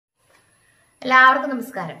എല്ലാവർക്കും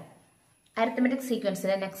നമസ്കാരം. Arithmetic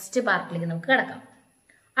സീക്വൻസിന്റെ next പാർട്ടിലേക്ക് നമുക്ക് കിടക്കാം.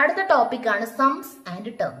 അടുത്ത ടോപ്പിക് ആണ് സംസ്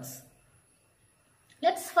and terms.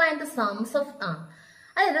 Let's find the സംസ് ഓഫ്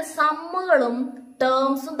അതായത് സമ്മുകളും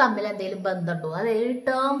ടേംസും തമ്മിൽ എന്തെങ്കിലും ബന്ധമുണ്ടോ? അതായത്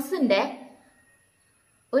ടേംസിന്റെ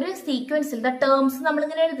ഒരു സീക്വൻസിൽ ടേംസ്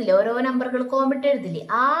നമ്മളിങ്ങനെ എഴുതില്ലേ, ഓരോ നമ്പറുകൾ കോമ്പിട്ട് എഴുതില്ലേ,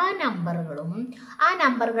 ആ നമ്പറുകളും ആ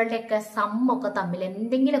നമ്പറുകളുടെ ഒക്കെ സമ്മൊക്കെ തമ്മിൽ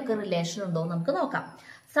എന്തെങ്കിലുമൊക്കെ റിലേഷൻ ഉണ്ടോ എന്ന് നമുക്ക് നോക്കാം.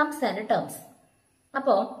 സംസ് ആൻഡ് ടേംസ്.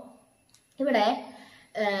 അപ്പോ ഇവിടെ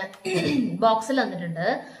ബോക്സിൽ വന്നിട്ടുണ്ട്,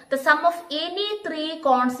 the sum of any 3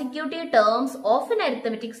 consecutive terms of N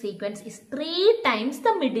arithmetic sequence is 3 times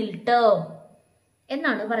the middle term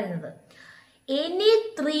എന്നാണ് പറയുന്നത്. Any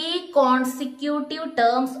 3 consecutive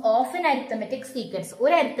terms of N arithmetic sequence,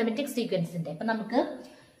 ഒരു അരിത്മെറ്റിക് സീക്വൻസിന്റെ, ഇപ്പൊ നമുക്ക്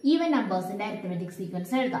ഈവൻ നമ്പേഴ്സിന്റെ അരിത്മെറ്റിക്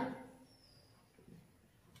സീക്വൻസ് എഴുതാം.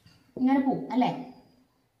 ഇങ്ങനെ പോവും അല്ലെ.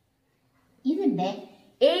 ഇതിന്റെ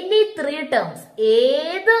എനി 3 ടേംസ്,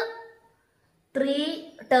 ഏത് 3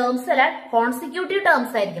 ടേംസ് അല്ല, കോൺസിക്യൂട്ടീവ്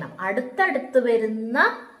ടേംസ് ആയിരിക്കണം. അടുത്തടുത്ത് വരുന്ന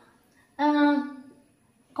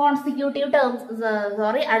കോൺസിക്യൂട്ടീവ് ടേംസ്,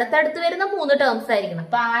 അടുത്തടുത്ത് വരുന്ന 3 ടേംസ് ആയിരിക്കണം.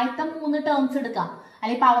 ഇപ്പൊ ആദ്യത്തെ 3 ടേംസ് എടുക്കാം,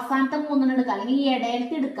 അല്ലെങ്കിൽ അവസാനത്തെ 3 എടുക്കാം, അല്ലെങ്കിൽ ഈ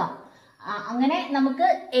ഇടയിലത്തെ എടുക്കാം. അങ്ങനെ നമുക്ക്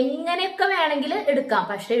എങ്ങനെയൊക്കെ വേണമെങ്കിൽ എടുക്കാം.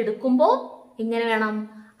 പക്ഷെ എടുക്കുമ്പോ എങ്ങനെ വേണം?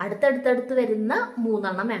 അടുത്തടുത്തടുത്ത് വരുന്ന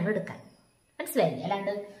 3 വേണം എടുക്കാൻ. മനസ്സിലായില്ലേ?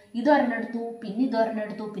 അല്ലാണ്ട് ഇതൊരെണ്ണം എടുത്തു, പിന്നെ ഇതൊരെണ്ണം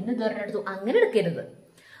എടുത്തു, പിന്നെ ഇതൊരെണ്ണം എടുത്തു, അങ്ങനെ എടുക്കരുത്.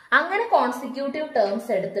 അങ്ങനെ കോൺസിക്യൂട്ടീവ് ടേംസ്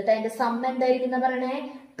എടുത്തിട്ട് അതിന്റെ സം എന്തായിരിക്കും പറയണേ?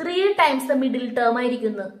 3 ടൈംസ് ദ മിഡിൽ ടേം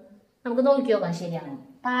ആയിരിക്കുന്നു. നമുക്ക് നോക്കി നോക്കാം ശരിയാണോ.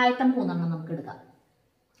 ആദ്യത്തെ 3 നമുക്ക് എടുക്കാം.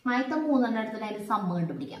 ആദ്യത്തെ 3 എടുത്തിട്ട് അതിന്റെ സം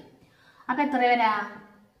കണ്ടുപിടിക്കാം. അപ്പൊ എത്ര വരാ?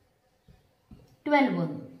 12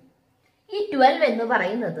 വന്നു. ഈ 12 എന്ന്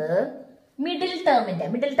പറയുന്നത് മിഡിൽ ടേമിന്റെ,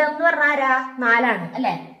 മിഡിൽ ടേം എന്ന് പറഞ്ഞാൽ ആരാ? 4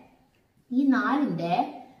 അല്ലെ. ഈ 4ന്റെ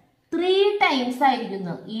 3 ടൈംസ്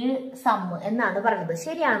ആയിരിക്കുന്നു ഈ സം എന്നാണ് പറയുന്നത്.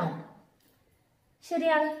 ശരിയാണോ?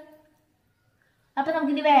 ശരിയാണ്. അപ്പൊ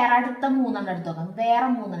നമുക്ക് ഇനി വേറെ അടുത്ത 3 എടുത്ത് നോക്കാം. വേറെ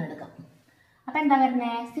 3 എടുക്കാം. അപ്പൊ എന്താ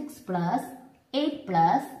വരുന്നേ? 6 + 8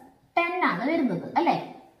 + 10 ആണ് വരുന്നത് അല്ലെ.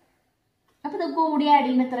 അപ്പൊ ഇത് കൂടി ആഡ്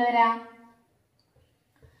ചെയ്യുമ്പോൾ എത്ര വരാ?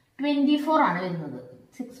 24 ആണ് വരുന്നത്.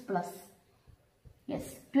 6 +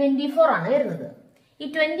 24 ആണ് വരുന്നത്. ഈ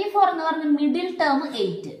 24 എന്ന് പറഞ്ഞ മിഡിൽ ടേം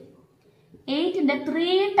 8. 8ന്റെ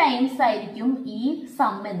 3 ടൈംസ് ആയിരിക്കും ഈ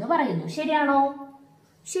സം എന്ന് പറയുന്നു. ശരിയാണോ?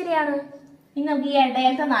 ശരിയാണ്. നിങ്ങൾക്ക് ഈ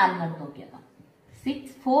ഇടയിലത്തെ 4 എടുത്ത് നോക്കിയേക്കാം.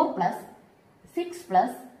 4 + 6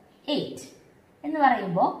 + 8 എന്ന്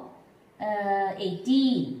പറയുമ്പോ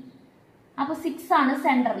 18. അപ്പൊ 6 ആണ്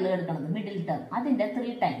സെന്ററിൽ എടുക്കുന്നത്, മിഡിൽ ടേം. അതിന്റെ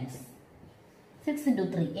 3 ടൈംസ് 6 ×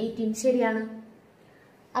 3 18. ശരിയാണ്.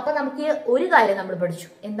 അപ്പൊ നമുക്ക് ഒരു കാര്യം നമ്മൾ പഠിച്ചു.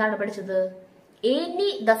 എന്താണ് പഠിച്ചത്?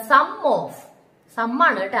 ദ സം ഓഫ്, സം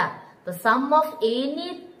ആണ് കേട്ടാ, the sum of any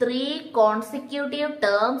 3 consecutive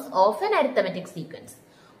terms of an arithmetic sequence.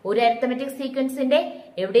 ഒരു അരിത്മെറ്റിക് സീക്വൻസിന്റെ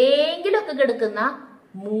എവിടെയെങ്കിലും ഒക്കെ കിടക്കുന്ന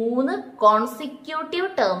 3 കോൺസിക്യൂട്ടീവ്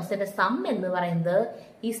ടേംസിന്റെ സം എന്ന് പറയുന്നത്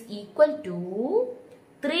is equal to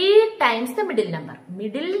 3 times the middle number.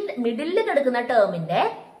 മിഡിലിൽ കിടക്കുന്ന ടേമിന്റെ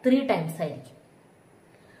 3 ടൈംസ് ആയിരിക്കും.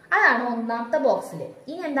 അതാണ് ഒന്നാമത്തെ ബോക്സിൽ.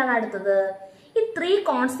 ഇനി എന്താണ് അടുത്തത്? ഈ 3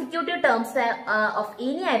 consecutive terms of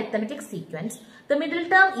any arithmetic sequence, the middle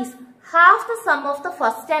term is half the sum of the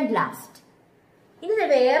first and last. ഇനി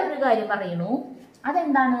വേറൊരു കാര്യം പറയുന്നു.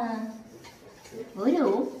 അതെന്താണ്? ഒരു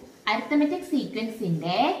അരിത്മെറ്റിക്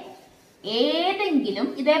സീക്വൻസിന്റെ ഏതെങ്കിലും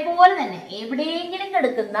ഇതേപോലെ തന്നെ എവിടെയെങ്കിലും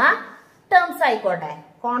കിടക്കുന്ന ടേംസ് ആയിക്കോട്ടെ,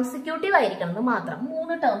 കോൺസിക്യൂട്ടീവ് ആയിരിക്കണം എന്ന് മാത്രം.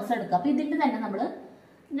 3 ടേംസ് എടുക്കുക. അപ്പൊ ഇതിന്റെ തന്നെ നമ്മള്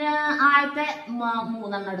ആദ്യത്തെ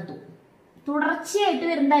 3 എടുത്തു, തുടർച്ചയായിട്ട്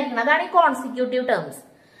വരുന്നതായിരിക്കണം. അതാണ് ഈ കോൺസിക്യൂട്ടീവ് ടേംസ്.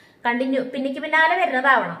 കണ്ടിന്യൂ, പിന്നാലെ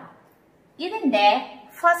വരുന്നതാവണം. ഇതിന്റെ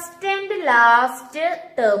ഫസ്റ്റ് ആൻഡ് ലാസ്റ്റ്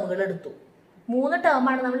ടേമുകൾ എടുത്തു. 3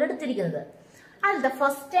 ടേമാണ് നമ്മൾ എടുത്തിരിക്കുന്നത്. അതിന്റെ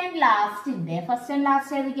first and ലാസ്റ്റിന്റെ, first and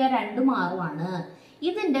last ഏതൊക്കെയാ? 2 മാറുമാണ്.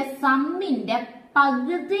 ഇതിന്റെ സമ്മിന്റെ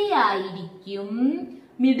പകുതിയായിരിക്കും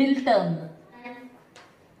middle term.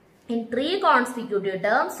 In 3 consecutive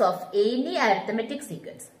terms of any arithmetic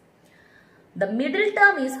sequence, the middle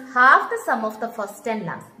term is half the sum of the first and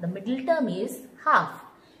last. The middle term is half.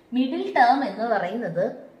 Middle term എന്ന് പറയുന്നത്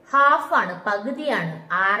half ആണ്, പകുതിയാണ്.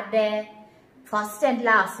 ആരുടെ? First and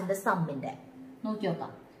ലാസ്റ്റിന്റെ സമ്മിന്റെ. നോക്കി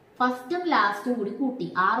നോക്കാം. ഫസ്റ്റും ലാസ്റ്റും കൂടി കൂട്ടി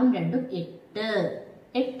 6 × 2 8.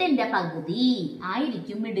 8ന്റെ പകുതി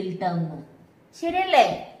ആയിരിക്കും മിഡിൽ ടേം. ശരിയല്ലേ?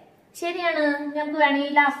 ശരിയാണ്. നമുക്ക്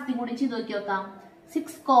വേണമെങ്കിൽ ലാസ്റ്റും കൂടി ചെയ്ത് നോക്കി നോക്കാം.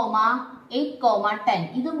 6, 8, 10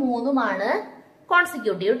 ഇത് 3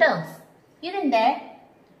 കോൺസിക്യൂട്ടീവ് ടേംസ്. ഇതിന്റെ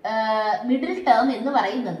മിഡിൽ ടേം എന്ന്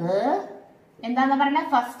പറയുന്നത് എന്താന്ന് പറഞ്ഞാൽ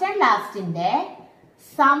ഫസ്റ്റ് ആൻഡ് ലാസ്റ്റിന്റെ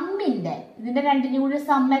സമ്മിന്റെ, ഇതിന്റെ 2ന്റെയും കൂടി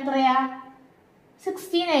സം എത്രയാ?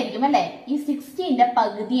 16 ആയിരിക്കും അല്ലെ. ഈ 16ന്റെ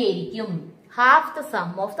പകുതി ആയിരിക്കും half the sum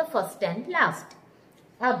of the first and last.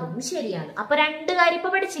 അതും ശരിയാണ്. അപ്പൊ രണ്ട് കാര്യം ഇപ്പൊ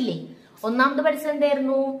പഠിച്ചില്ലേ? ഒന്നാമത് പഠിച്ചത്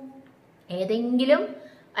എന്തായിരുന്നു? ഏതെങ്കിലും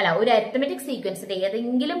ഒരു അരിത്തമെറ്റിക് സീക്വൻസിന്റെ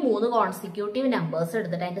ഏതെങ്കിലും 3 കോൺസിക്യൂട്ടീവ് നമ്പേഴ്സ്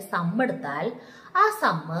എടുത്തിട്ട് അതിന്റെ സം എടുത്താൽ ആ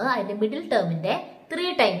സമ്മ് അതിന്റെ മിഡിൽ ടേമിന്റെ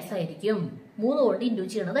 3 ടൈംസ് ആയിരിക്കും. 3 കൊണ്ട് ഇൻഡ്യൂ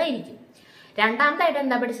ചെയ്യണതായിരിക്കും. രണ്ടാമതായിട്ട്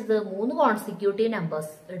എന്താ പഠിച്ചത്? 3 കോൺസിക്യൂട്ടീവ്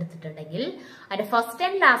നമ്പേഴ്സ് എടുത്തിട്ടുണ്ടെങ്കിൽ അതിന്റെ ഫസ്റ്റ്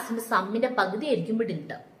ആൻഡ് ലാസ്റ്റിന്റെ സമ്മിന്റെ പകുതി ആയിരിക്കും മിഡിൽ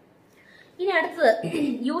ടേം. ഇനി അടുത്തത്,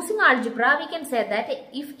 using algebra we can say that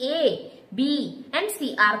if A, B and C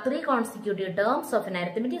R 3 consecutive terms of N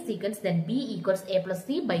arithmetic sequence then b equals a plus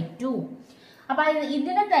c by 2. അപ്പൊ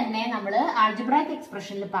ഇതിനെ തന്നെ നമ്മൾ ആൾജിബ്രായിക്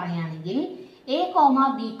എക്സ്പ്രഷനിൽ പറയുകയാണെങ്കിൽ a,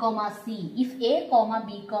 b, c if a,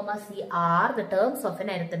 b, c are the terms of an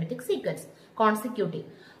arithmetic sequence consecutive.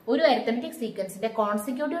 ഒരു arithmetic സീക്വൻസിന്റെ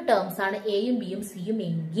consecutive terms ആണ് എയും ബിയും സിയും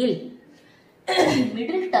എങ്കിൽ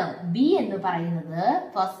മിഡിൽ ടേം ബി എന്ന് പറയുന്നത്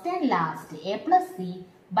first and last a plus c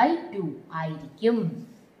by 2 ആയിരിക്കും.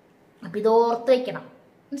 അപ്പൊ ഇത് ഓർത്ത് വെക്കണം,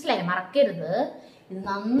 മനസ്സിലായില്ലേ? മറക്കരുത്. ഇത്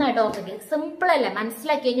നന്നായിട്ട് ഓർത്ത് വെക്കുക. സിമ്പിൾ അല്ല,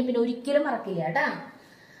 മനസ്സിലാക്കി കഴിഞ്ഞാൽ പിന്നെ ഒരിക്കലും മറക്കില്ല കേട്ടാ.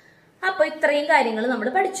 അപ്പൊ ഇത്രയും കാര്യങ്ങൾ നമ്മൾ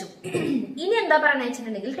പഠിച്ചു. ഇനി എന്താ പറയുക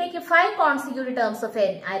വെച്ചിട്ടുണ്ടെങ്കിൽ take 5 consecutive terms of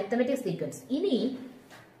arithmetic sequence. ഇനി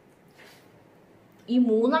ഈ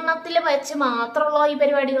 3 എണ്ണത്തിൽ വെച്ച് മാത്രമുള്ള ഈ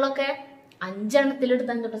പരിപാടികളൊക്കെ 5 എണ്ണത്തിൽ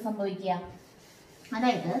എടുത്താൽ എന്തൊട്ട് സംഭവിക്കുക?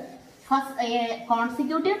 അതായത്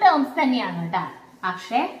കോൺസിക്യൂട്ടീവ് ടേംസ് തന്നെയാണ് കേട്ടാ,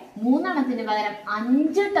 പക്ഷെ 3 എണ്ണത്തിന് പകരം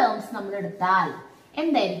 5 ടേംസ് നമ്മൾ എടുത്താൽ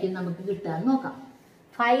എന്തായിരിക്കും നമുക്ക് കിട്ടുക എന്ന് നോക്കാം.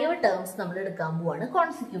 5 ടേംസ് നമ്മൾ എടുക്കാൻ പോവാണ്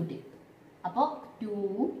കോൺസിക്യൂട്ടീവ്. അപ്പോ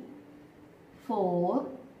 2, 4,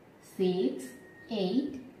 6,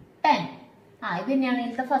 8, 10. ഇത് തന്നെയാണ്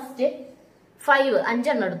ഇതിന്റെ ഫസ്റ്റ് 5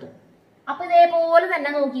 5 എണ്ണം എടുത്തു. അപ്പൊ ഇതേപോലെ തന്നെ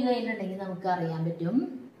നോക്കി കഴിഞ്ഞിട്ടുണ്ടെങ്കിൽ നമുക്ക് അറിയാൻ പറ്റും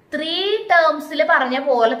 3 ടേംസിൽ പറഞ്ഞ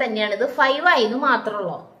പോലെ തന്നെയാണ് ഇത് 5 ആയിരുന്നു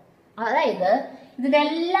മാത്രമുള്ളൂ. അതായത്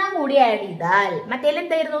ഇതിനെല്ലാം കൂടി ആഡ് ചെയ്താൽ, മറ്റേ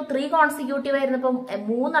എന്തായിരുന്നു 3 കോൺസിക്യൂട്ടീവ് ആയിരുന്നു, ഇപ്പം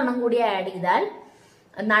 3 എണ്ണം കൂടി ആഡ് ചെയ്താൽ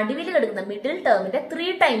നടുവിൽ കിടക്കുന്ന മിഡിൽ ടേമിന്റെ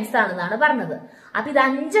 3 ടൈംസ് ആണെന്നാണ് പറഞ്ഞത്. അപ്പൊ ഇത്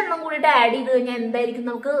 5 എണ്ണം കൂടിയിട്ട് ആഡ് ചെയ്ത് കഴിഞ്ഞാൽ എന്തായിരിക്കും?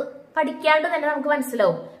 നമുക്ക് പഠിക്കാണ്ട് തന്നെ നമുക്ക്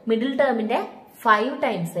മനസ്സിലാവും മിഡിൽ ടേമിന്റെ 5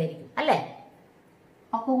 ടൈംസ് ആയിരിക്കും അല്ലെ?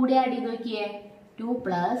 അപ്പൊ കൂടി ആഡ് ചെയ്ത് നോക്കിയേ. 2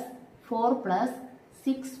 plus 4 plus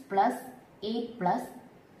 6 plus 8 plus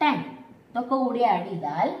 10 ഇതൊക്കെ കൂടി ആഡ്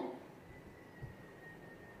ചെയ്താൽ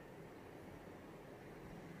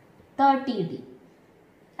 30 കിട്ടി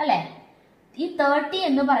അല്ലെ? ഈ 30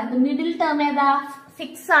 എന്ന് പറയുന്നത് മിഡിൽ ടേം ഏതാ?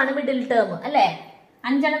 6 ആണ് മിഡിൽ ടേം അല്ലെ?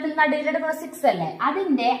 5 എണ്ണത്തിൽ നടുവിലെടുക്കുന്ന 6 അല്ലേ?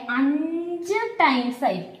 അതിന്റെ 5 ടൈംസ്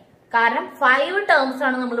ആയിരിക്കും. കാരണം 5 ടേംസ്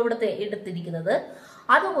ആണ് നമ്മൾ ഇവിടെ എടുത്തിരിക്കുന്നത്.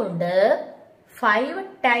 അതുകൊണ്ട് 5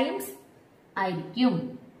 ടൈംസ് ആയിരിക്കും.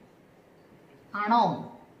 ആണോ?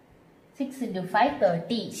 6 into 5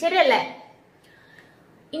 30. ശരിയല്ലേ?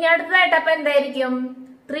 ഇനി അടുത്തതായിട്ട് അപ്പൊ എന്തായിരിക്കും?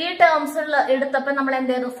 3 ടേംസ് എടുത്തപ്പോ നമ്മൾ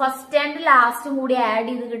എന്തായിരുന്നു? ഫസ്റ്റ് ആൻഡ് ലാസ്റ്റും കൂടി ആഡ്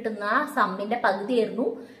ചെയ്ത് കിട്ടുന്ന സമ്മിന്റെ പകുതിയായിരുന്നു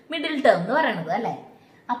മിഡിൽ ടേം എന്ന് പറയുന്നത് അല്ലെ?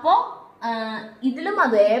 അപ്പോ ഇതിലും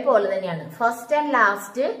അതേപോലെ തന്നെയാണ്. ഫസ്റ്റ് ആൻഡ്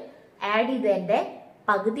ലാസ്റ്റ് ആഡ് ചെയ്തതിന്റെ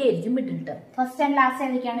പകുതിയായിരിക്കും middle term. First and last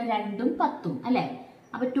ഏതൊക്കെയാണ്? 2ഉം 10ഉം അല്ലെ?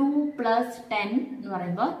 അപ്പൊ 2 plus 10 എന്ന്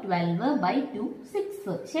പറയുമ്പോ 12 by 2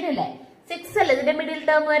 6. ശരിയല്ലേ? 6 അല്ലേ ഇതിന്റെ മിഡിൽ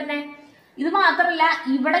ടേം വരണേ. ഇത് മാത്രല്ല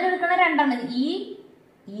ഇവിടെ കിടക്കുന്ന 2 എണ്ണം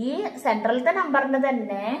ഈ സെൻട്രലത്തെ നമ്പറിന്റെ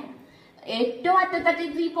തന്നെ ഏറ്റവും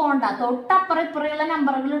അറ്റത്തട്ടി പോണ്ട, തൊട്ടപ്പുറം ഇപ്പുറമുള്ള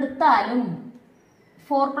നമ്പറുകൾ എടുത്താലും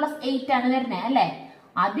 4 plus 8 ആണ് വരുന്നേ അല്ലെ?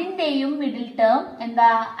 അതിന്റെയും മിഡിൽ ടേം എന്താ?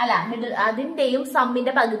 അതിന്റെയും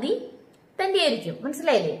സമ്മിന്റെ പകുതി തന്നെയായിരിക്കും.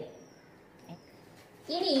 മനസ്സിലായില്ലേ?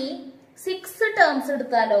 ഇനി 6 ടേംസ്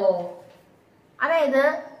എടുത്താലോ? അതായത്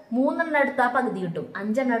 3 എണ്ണം എടുത്താൽ പകുതി കിട്ടും,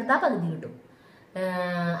 5 എണ്ണം എടുത്താൽ പകുതി കിട്ടും.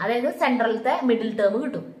 അതായത് സെൻട്രലത്തെ മിഡിൽ ടേം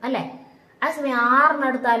കിട്ടും അല്ലെ? അതേസമയം 6 എണ്ണം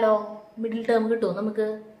എടുത്താലോ മിഡിൽ ടേം കിട്ടും നമുക്ക്.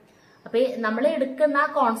 അപ്പൊ നമ്മൾ എടുക്കുന്ന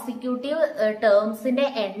കോൺസിക്യൂട്ടീവ് ടേംസിന്റെ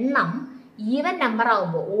എണ്ണം ഈവൻ നമ്പർ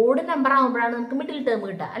ആവുമ്പോൾ, ഓഡ് നമ്പർ ആവുമ്പോഴാണ് നമുക്ക് മിഡിൽ ടേം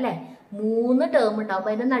കിട്ടുക അല്ലെ? 3 ടേം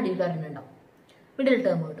ഉണ്ടാവുമ്പോ അതിന്റെ നടുവിൽ ഒരെണ്ണം മിഡിൽ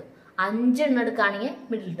ടേം കിട്ടും. 5 എണ്ണം എടുക്കുകയാണെങ്കിൽ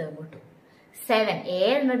മിഡിൽ ടേം കിട്ടും. 7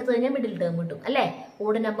 7 എണ്ണം എടുത്തു കഴിഞ്ഞാൽ മിഡിൽ ടേം കിട്ടും അല്ലെ?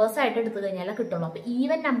 ഓഡ് നമ്പേഴ്സ് ആയിട്ട് എടുത്തു കഴിഞ്ഞാലേ കിട്ടുള്ളൂ. അപ്പൊ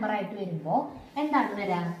ഈവൻ നമ്പർ ആയിട്ട് വരുമ്പോ എന്താണ്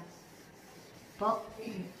വരാ? അപ്പൊ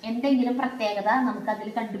എന്തെങ്കിലും പ്രത്യേകത നമുക്ക് അതിൽ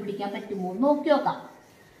കണ്ടുപിടിക്കാൻ പറ്റുമോ നോക്കി നോക്കാം.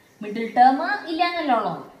 മിഡിൽ ടേം ഇല്ലാന്നല്ലോ,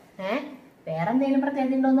 വേറെ എന്തെങ്കിലും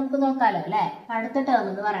പ്രത്യേകത ഉണ്ടോ നമുക്ക് നോക്കാലോ അല്ലെ? അടുത്ത ടേം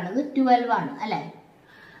എന്ന് പറയുന്നത് 12 ആണ് അല്ലെ?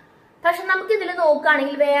 പക്ഷെ നമുക്ക് ഇതിൽ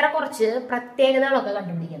നോക്കുകയാണെങ്കിൽ വേറെ കുറച്ച് പ്രത്യേകതകളൊക്കെ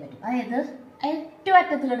കണ്ടുപിടിക്കാൻ പറ്റും. അതായത് ഏറ്റവും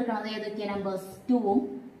അറ്റത്തിൽ എടുക്കുന്നത് ഏതൊക്കെയാ നമ്പേഴ്സ്? 2ഉം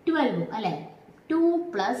 12ഉം അല്ലെ? 2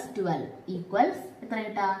 plus 12 ഈക്വൽസ് എത്ര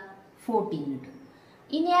കിട്ടാ? 14 കിട്ടും.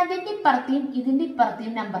 ഇനി അതിന്റെ ഇപ്പുറത്തെയും ഇതിന്റെ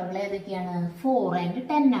ഇപ്പുറത്തെയും നമ്പറുകൾ ഏതൊക്കെയാണ്? 4 and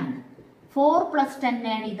 10 ആണ്. 4 plus 10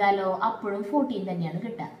 ആഡ് ചെയ്താലോ അപ്പോഴും 14 തന്നെയാണ്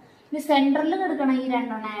കിട്ടുക. ഇനി സെൻട്രലിൽ കിടക്കണ ഈ 2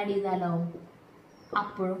 എണ്ണം ആഡ് ചെയ്താലോ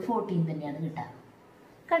അപ്പോഴും 14 തന്നെയാണ് കിട്ടുക.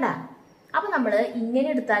 കണ്ടാ? അപ്പൊ നമ്മൾ ഇങ്ങനെ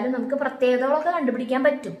എടുത്താലും നമുക്ക് പ്രത്യേകതകളൊക്കെ കണ്ടുപിടിക്കാൻ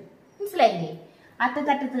പറ്റും. മനസ്സിലായില്ലേ?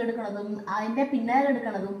 അറ്റത്തറ്റത്ത് എടുക്കണതും അതിന്റെ പിന്നാലെ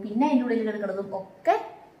എടുക്കണതും പിന്നെ അതിൻ്റെ ഉള്ളിൽ എടുക്കണതും ഒക്കെ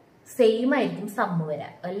സെയിം ആയിരിക്കും സമ്മ്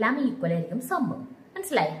വരാം. എല്ലാം ഈക്വൽ ആയിരിക്കും സമ്മ്.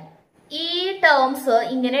 മനസ്സിലായി? ഈ ടേംസ്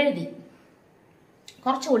ഇങ്ങനെ എഴുതി.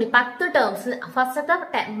 കുറച്ചുകൂടി 10 ടേംസ്, ഫസ്റ്റത്തെ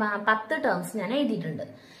 10 ടേംസ് ഞാൻ എഴുതിയിട്ടുണ്ട്.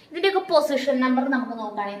 ഇതിന്റെയൊക്കെ പൊസിഷൻ നമ്പർ നമുക്ക്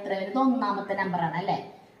നോക്കുകയാണെങ്കിൽ എത്ര വരും? ഇത് ഒന്നാമത്തെ നമ്പറാണ് അല്ലെ.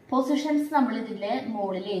 പൊസിഷൻസ് നമ്മൾ ഇതിന്റെ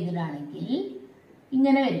മുകളിൽ എഴുതുകയാണെങ്കിൽ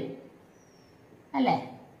ഇങ്ങനെ വരും അല്ലെ.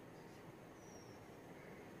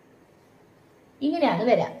 ഇങ്ങനെയാണ്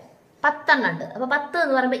വരാം. 10 എണ്ണം ഉണ്ട്. അപ്പൊ 10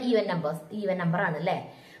 എന്ന് പറയുമ്പോൾ ഈവൻ നമ്പർ ആണ് അല്ലെ.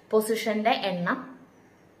 പൊസിഷന്റെ എണ്ണം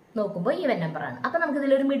നോക്കുമ്പോൾ ഈവൻ നമ്പർ ആണ്. അപ്പൊ നമുക്ക്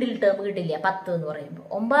ഇതിലൊരു മിഡിൽ ടേം കിട്ടില്ല. 10 എന്ന് പറയുമ്പോൾ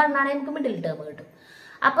 9 എണ്ണാണെങ്കിൽ നമുക്ക് മിഡിൽ ടേം കിട്ടും.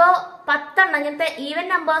 അപ്പോ 10 എണ്ണം ഇങ്ങനത്തെ ഈവൻ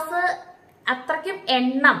നമ്പേഴ്സ് അത്രയ്ക്കും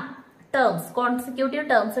എണ്ണം ടേംസ് കോൺസിക്യൂട്ടീവ്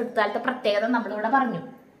ടേംസ് എടുത്താലത്തെ പ്രത്യേകത നമ്മളിവിടെ പറഞ്ഞു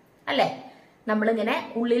അല്ലെ. നമ്മളിങ്ങനെ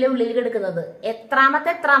ഉള്ളിൽ എടുക്കുന്നത്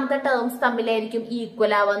എത്രാമത്തെ ടേംസ് തമ്മിലായിരിക്കും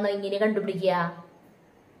ഈക്വൽ ആവാന്ന് ഇങ്ങനെ കണ്ടുപിടിക്കുക.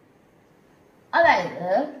 അതായത്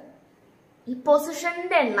ഈ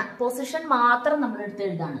പൊസിഷന്റെ എണ്ണം, പൊസിഷൻ മാത്രം നമ്മൾ എടുത്ത്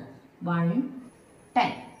എഴുതാണ്. 1,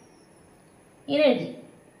 10 ഇങ്ങനെ എഴുതി.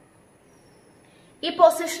 ഈ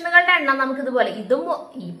പൊസിഷനുകളുടെ എണ്ണം നമുക്ക് ഇതുപോലെ, ഇതും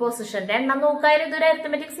ഈ പൊസിഷന്റെ എണ്ണം നോക്കാനും ഇതൊരു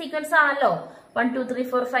അരിത്തമെറ്റിക് സീക്വൻസ് ആണല്ലോ 1 2 3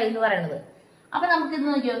 4 5 എന്ന് പറയുന്നത്. അപ്പൊ നമുക്ക് ഇത്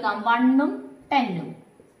നോക്കി നോക്കാം. 1ഉം 10ഉം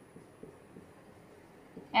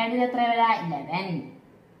ആഡ് ചെയ്ത് എത്ര വരാ? 11.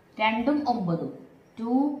 2ഉം 9ഉം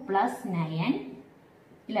 2 + 9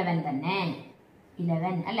 11 തന്നെ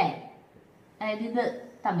 11 അല്ലെ. അതായത് ഇത്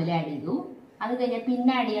തമ്മിൽ ആഡ് ചെയ്തു. അത് കഴിഞ്ഞാൽ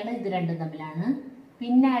പിന്നെ ആഡ് ചെയ്യണത് ഇത് രണ്ടും തമ്മിലാണ്,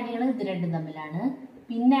 പിന്നെ ആഡ് ചെയ്യണത് ഇത് രണ്ടും തമ്മിലാണ്,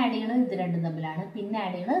 പിന്നെ ആഡ് ചെയ്യണത് ഇത് രണ്ടും തമ്മിലാണ്, പിന്നെ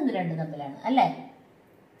ആഡ് ചെയ്യണത് ഇത് രണ്ടും തമ്മിലാണ് അല്ലെ.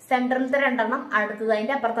 സെൻട്രലത്തെ രണ്ടെണ്ണം, അടുത്തത്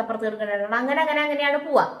അതിന്റെ അപ്പുറത്ത് എടുക്കുന്ന രണ്ടെണ്ണം, അങ്ങനെയാണ്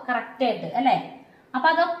പോവാ കറക്റ്റ് ആയിട്ട് അല്ലെ. അപ്പൊ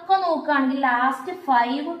അതൊക്കെ നോക്കുകയാണെങ്കിൽ ലാസ്റ്റ്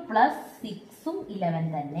 5 + 6ഉം 11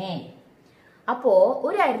 തന്നെ. അപ്പോ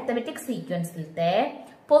ഒരു അരിത്തമെറ്റിക് സീക്വൻസിലത്തെ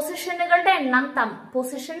പൊസിഷനുകളുടെ എണ്ണം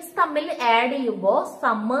പൊസിഷൻസ് തമ്മിൽ ആഡ് ചെയ്യുമ്പോൾ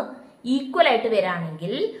സമ്മ് ഈക്വൽ ആയിട്ട്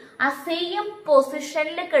വരാണെങ്കിൽ ആ സെയിം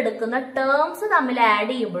പൊസിഷനിൽ കിടക്കുന്ന ടേംസ് തമ്മിൽ ആഡ്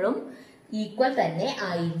ചെയ്യുമ്പോഴും ഈക്വൽ തന്നെ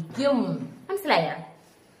ആയിരിക്കും. മനസ്സിലായോ?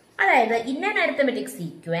 അതായത് in an arithmetic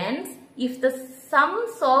sequence if the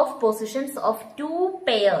സംസ് of positions of 2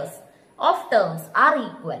 pairs of terms R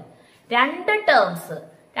equal,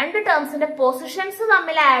 രണ്ട് ടേംസിന്റെ പൊസിഷൻസ്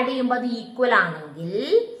തമ്മിൽ ആഡ് ചെയ്യുമ്പോൾ അത് ഈക്വൽ ആണെങ്കിൽ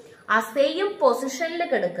ആ സെയിം പൊസിഷനിൽ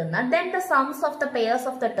കിടക്കുന്ന then the sums of the pairs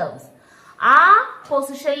of the terms, ആ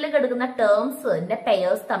പൊസിഷനിൽ കിടക്കുന്ന ടേംസിന്റെ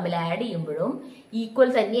പെയർസ് തമ്മിൽ ആഡ് ചെയ്യുമ്പോഴും ഈക്വൽ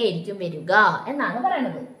തന്നെയായിരിക്കും വരിക എന്നാണ്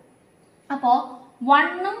പറയുന്നത്. അപ്പോ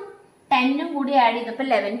 1ഉം 10ഉം കൂടി ആഡ് ചെയ്തപ്പോ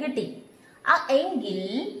 11 കിട്ടി. എങ്കിൽ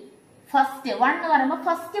ഫസ്റ്റ് 1 എന്ന് പറയുമ്പോൾ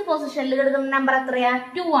ഫസ്റ്റ് പൊസിഷനിൽ കിടക്കുന്ന നമ്പർ എത്രയാ?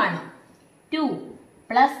 2 ആണ്. 2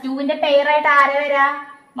 + 2ന്റെ പെയർ ആയിട്ട് ആരെ വരാ?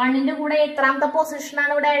 1ന്റെ കൂടെ എത്രാമത്തെ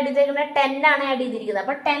പൊസിഷനാണ് ഇവിടെ ആഡ് ചെയ്തിരിക്കുന്നത്? 10 ആണ് ആഡ് ചെയ്തിരിക്കുന്നത്.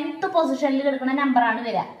 അപ്പൊ 10th പൊസിഷനിൽ കിടക്കുന്ന നമ്പർ ആണ്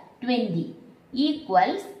വരാ 20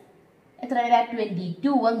 ഈക്വൽസ് എത്ര വരാ?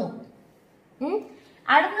 22 വന്നു.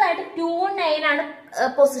 അടുത്തതായിട്ട് 2ഉം 9 ആണ്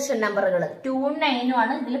പൊസിഷൻ നമ്പറുകൾ. 2ഉം 9ഉം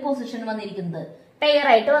ആണ് ഇതിൽ പൊസിഷൻ വന്നിരിക്കുന്നത്, പെയർ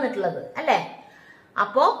ആയിട്ട് വന്നിട്ടുള്ളത് അല്ലെ.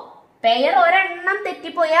 അപ്പോ പെയർ ഒരെണ്ണം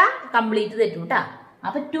തെറ്റിപ്പോയാ കംപ്ലീറ്റ് തെറ്റൂട്ടാ.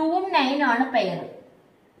 അപ്പൊ 2ഉം 9ഉം ആണ് പെയർ.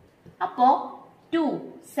 അപ്പോ 2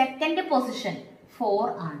 സെക്കൻഡ് പൊസിഷൻ 4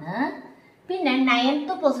 ആണ്, പിന്നെ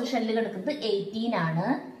 9th പൊസിഷനിൽ കിടക്കുന്നത് 18 ആണ്.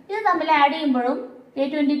 ഇത് തമ്മിൽ ആഡ് ചെയ്യുമ്പോഴും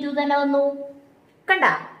 22 തന്നെ വന്നു. കണ്ട?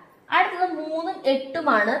 അടുത്തത് 3ഉം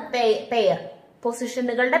 8ഉമാണ് പെയർ,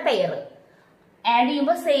 പൊസിഷനുകളുടെ പെയർ. ആഡ്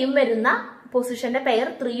ചെയ്യുമ്പോൾ സെയിം വരുന്ന പൊസിഷന്റെ പെയർ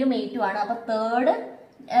 3ഉം 8ഉം ആണ്. അപ്പൊ തേർഡ്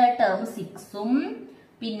ടേം 6ഉം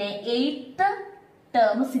പിന്നെ 8th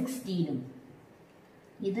ടേം 16ഉം.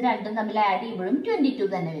 ഇത് രണ്ടും തമ്മിൽ ആഡ് ചെയ്യുമ്പോഴും 22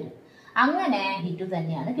 തന്നെ വരും. അങ്ങനെ 22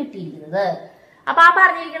 തന്നെയാണ് കിട്ടിയിരിക്കുന്നത്. അപ്പൊ ആ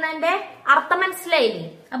പറഞ്ഞിരിക്കുന്നതിന്റെ അർത്ഥം മനസ്സിലായില്ലേ?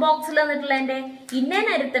 ആ ബോക്സിൽ വന്നിട്ടുള്ളതിന്റെ ഇൻ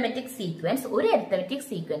അരിത്തമെറ്റിക് സീക്വൻസ്, ഒരു അരിത്തമെറ്റിക്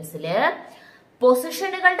സീക്വൻസില്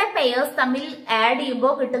പൊസിഷനുകളുടെ പെയർസ് തമ്മിൽ ആഡ്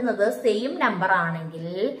ചെയ്യുമ്പോൾ കിട്ടുന്നത് സെയിം നമ്പർ ആണെങ്കിൽ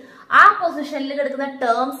ആ പൊസിഷനിൽ കിടക്കുന്ന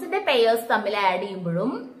ടേംസിന്റെ പെയർസ് തമ്മിൽ ആഡ്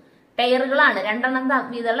ചെയ്യുമ്പോഴും പെയറുകളാണ്, രണ്ടെണ്ണം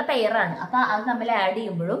വീതമുള്ള പെയറാണ്. അപ്പൊ അത് തമ്മിൽ ആഡ്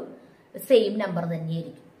ചെയ്യുമ്പോഴും സെയിം നമ്പർ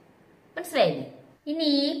തന്നെയായിരിക്കും. മനസ്സിലായില്ലേ? ഇനി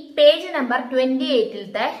പേജ് നമ്പർ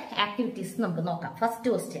 28ത്തെ ആക്ടിവിറ്റീസ് നമുക്ക് നോക്കാം. First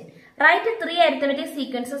question, right 3 arithmetic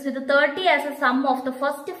sequences with 30 as A some of the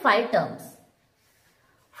first 5 terms.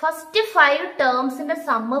 First 5 ടേംസിന്റെ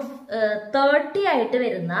sum 30 ആയിട്ട്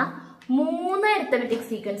വരുന്ന 3 അരിത്തമെറ്റിക്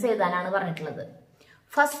സീക്വൻസ് എഴുതാനാണ് പറഞ്ഞിട്ടുള്ളത്.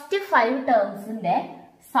 First 5 ടേംസിന്റെ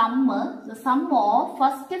some of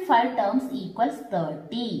first 5 terms equals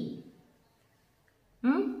 30.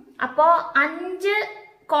 അപ്പോ 5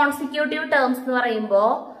 കോൺസിക്യൂട്ടീവ് ടേംസ് എന്ന് പറയുമ്പോ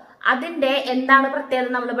അതിന്റെ എന്താണ്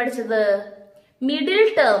പ്രത്യേകത നമ്മൾ പഠിച്ചത്? മിഡിൽ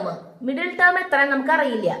ടേം എത്ര നമുക്ക്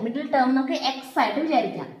അറിയില്ല. മിഡിൽ ടേം നമുക്ക് x ആയിട്ട്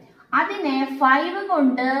വിചാരിക്കാം. അതിനെ 5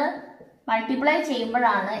 കൊണ്ട് മൾട്ടിപ്ലൈ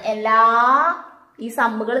ചെയ്യുമ്പോഴാണ് എല്ലാ ഈ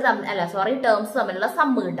സമ്മുകൾ ടേംസ് തമ്മിലുള്ള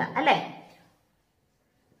സമ്മ് കിട്ടുക അല്ലെ.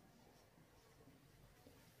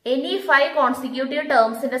 എനി 5 കോൺസിക്യൂട്ടീവ്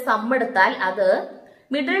ടേംസിന്റെ സം എടുത്താൽ അത്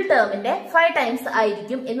മിഡിൽ ടേമിന്റെ 5 ടൈംസ്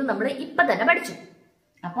ആയിരിക്കും എന്ന് നമ്മൾ ഇപ്പൊ തന്നെ പഠിച്ചു.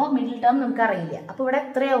 അപ്പൊ മിഡിൽ ടേം നമുക്ക് അറിയില്ല. അപ്പൊ ഇവിടെ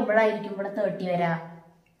എത്രയാവുമ്പോഴായിരിക്കും ഇവിടെ 30 വരാ?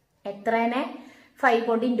 എത്രനെ 5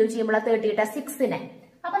 കൊണ്ട് ഇൻഡ്യൂ ചെയ്യുമ്പോൾ 30 കിട്ടാ 6നെ.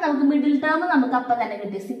 അപ്പൊ നമുക്ക് മിഡിൽ ടേം നമുക്ക് അപ്പൊ തന്നെ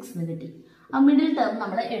കിട്ടി 6 കിട്ടി. ആ മിഡിൽ ടേം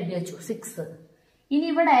നമ്മൾ എഴുതി വെച്ചു 6. ഇനി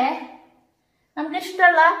ഇവിടെ നമുക്ക്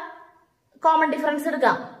ഇഷ്ടമുള്ള കോമൺ ഡിഫറൻസ്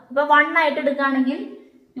എടുക്കാം. ഇപ്പൊ 1 ആയിട്ട് എടുക്കുകയാണെങ്കിൽ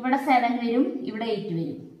ഇവിടെ 7 വരും, ഇവിടെ 8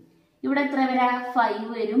 വരും. ഇവിടെ എത്ര വരാ? 5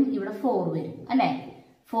 വരും, ഇവിടെ 4 വരും അല്ലെ.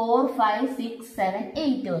 4, 5, 6, 7,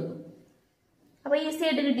 8 വന്നു. അപ്പൊ ഈസി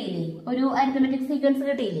ആയിട്ട് കിട്ടിയില്ലേ? ഒരു അരിത്തമെറ്റിക് സീക്വൻസ്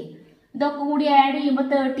കിട്ടിയില്ലേ? ഇതൊക്കെ കൂടി ആഡ് ചെയ്യുമ്പോൾ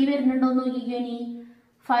 30 വരുന്നുണ്ടോ എന്ന് നോക്കിക്കോ. ഇനി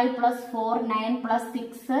 5 + 4 9 +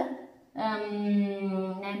 6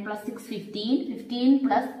 9 + 6 15 15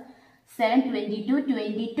 + 7 22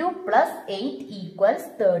 22 + 8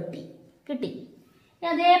 = 30 കിട്ടി.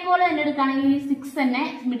 അതേപോലെ തന്നെ എടുക്കുകയാണെങ്കിൽ 6 തന്നെ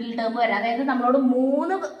മിഡിൽ ടേം വരാം. അതായത് നമ്മളോട്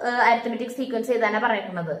 3 അരിത്തമെറ്റിക് സീക്വൻസ് ചെയ്താണ്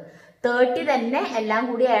പറയുന്നത്. 30 തന്നെ എല്ലാം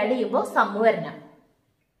കൂടി ആഡ് ചെയ്യുമ്പോൾ സമ്മ് വരണം.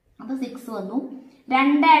 അപ്പൊ 6 വന്നു.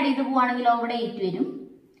 2 ആഡ് ചെയ്ത് പോവാണെങ്കിലോ ഇവിടെ 8 വരും,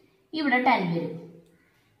 ഇവിടെ 10 വരും.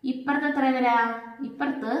 ഇപ്പുറത്ത് എത്ര വരാ?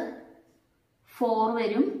 ഇപ്പുറത്ത് 4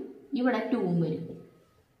 വരും, ഇവിടെ 2 വരും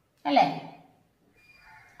അല്ലെ.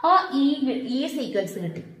 അപ്പൊ ഈ സീക്വൻസ്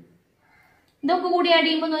കിട്ടി. ഇതൊക്കെ കൂടി ആഡ്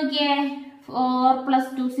ചെയ്യുമ്പോൾ നോക്കിയേ 4 +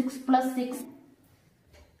 2 6 + 6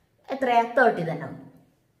 എത്രയാ? 30 തന്നെ.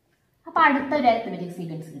 അപ്പൊ അടുത്ത ഒരു അരിത്തമെറ്റിക്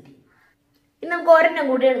സീക്വൻസ് കിട്ടി. ഇനി നമുക്ക് ഒരെണ്ണം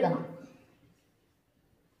കൂടി എഴുതണം.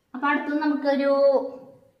 അപ്പൊ അടുത്തത് നമുക്കൊരു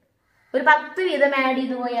 10 വീതം ആഡ്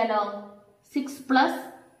ചെയ്ത് പോയാലോ? 6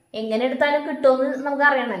 എങ്ങനെ എടുത്താലും കിട്ടുമെന്ന് നമുക്ക്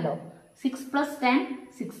അറിയണല്ലോ. 6 + 10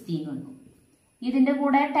 16 വന്നു. ഇതിന്റെ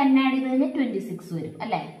കൂടെ 10 ആഡ് ചെയ്ത് കഴിഞ്ഞാൽ 26 വരും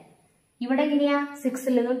അല്ലെ. ഇവിടെ എങ്ങനെയാ?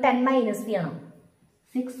 6ൽ നിന്നും 10 മൈനസ് ചെയ്യണം.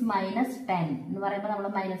 6 - 10 എന്ന് പറയുമ്പോൾ നമ്മൾ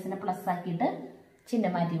മൈനസിനെ പ്ലസ് ആക്കിയിട്ട്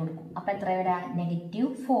ചിഹ്നം മാറ്റി കൊടുക്കും. അപ്പൊ എത്ര വരാ?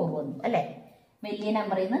 -4 വന്നു അല്ലെ. വലിയ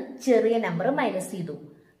നമ്പറിൽ നിന്ന് ചെറിയ നമ്പർ മൈനസ് ചെയ്തു,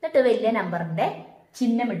 എന്നിട്ട് വലിയ നമ്പറിന്റെ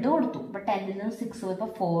ചിഹ്നം ഇട്ട് കൊടുത്തു. അപ്പൊ 10ൽ നിന്ന് 6 പോയപ്പോ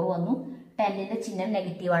 4 വന്നു. 10ന്റെ ചിഹ്നം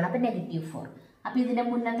നെഗറ്റീവ് ആണ്, അപ്പൊ -4. അപ്പൊ ഇതിന്റെ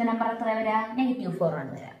മുന്നത്തെ നമ്പർ എത്ര വരാ? -4 ആണ്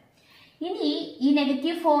വരാ. ഇനി ഈ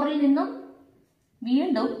 -4ൽ നിന്നും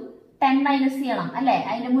വീണ്ടും 10 മൈനസ് ചെയ്യണം അല്ലെ,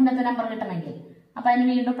 അതിന്റെ മുന്നത്തെ നമ്പർ കിട്ടണമെങ്കിൽ. അപ്പൊ അതിന്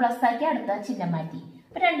വീണ്ടും പ്ലസ് ആക്കി അടുത്ത ചിഹ്നം മാറ്റി.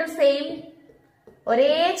 അപ്പൊ രണ്ടും സെയിം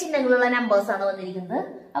ഒരേ ചിഹ്നങ്ങളുള്ള നമ്പേഴ്സ് ആണ് വന്നിരിക്കുന്നത്.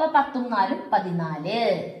 അപ്പൊ 10ഉം 4ഉം 14.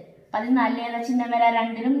 14 ഏതാ ചിഹ്നം വരാ?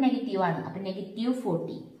 രണ്ടിനും നെഗറ്റീവ് ആണ്, അപ്പൊ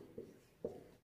 -40.